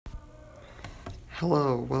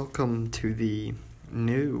Hello, welcome to the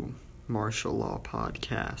new Martial Law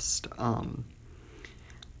Podcast. I'm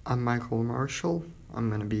Michael Marshall. I'm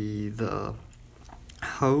going to be the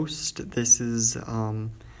host. This is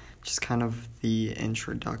just kind of the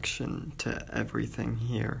introduction to everything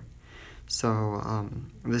here. So,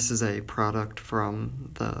 this is a product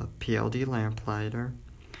from the PLD Lamplighter,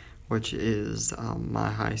 which is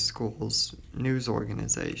my high school's news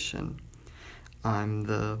organization. I'm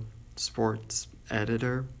the sports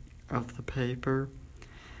editor of the paper,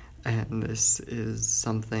 and this is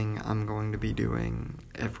something I'm going to be doing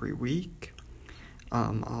every week.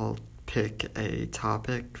 I'll pick a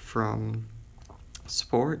topic from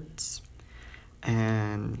sports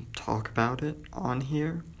and talk about it on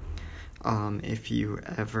here. If you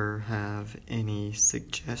ever have any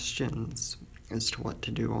suggestions as to what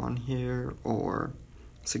to do on here, or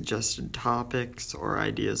suggested topics or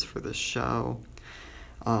ideas for the show,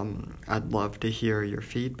 I'd love to hear your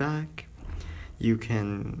feedback. You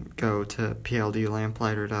can go to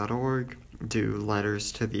pldlamplighter.org, do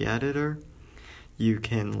letters to the editor. You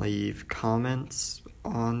can leave comments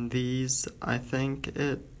on these, I think,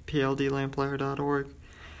 at pldlamplighter.org,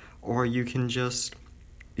 or you can just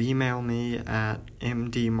email me at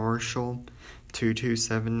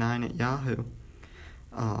mdmarshall2279@yahoo.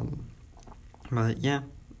 But yeah,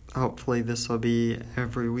 hopefully this will be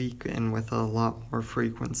every week and with a lot more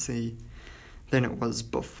frequency than it was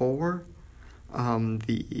before.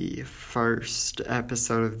 The first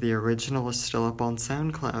episode of the original is still up on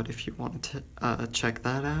SoundCloud if you want to check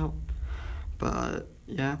that out. But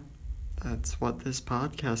yeah, that's what this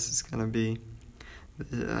podcast is going to be.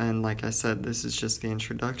 And like I said, this is just the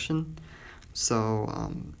introduction.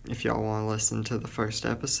 So if y'all want to listen to the first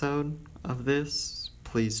episode of this,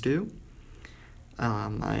 please do.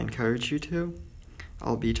 I encourage you to.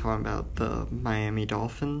 I'll be talking about the Miami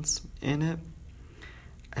Dolphins in it.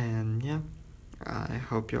 And yeah, I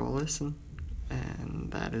hope y'all listen.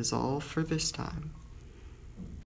 And that is all for this time.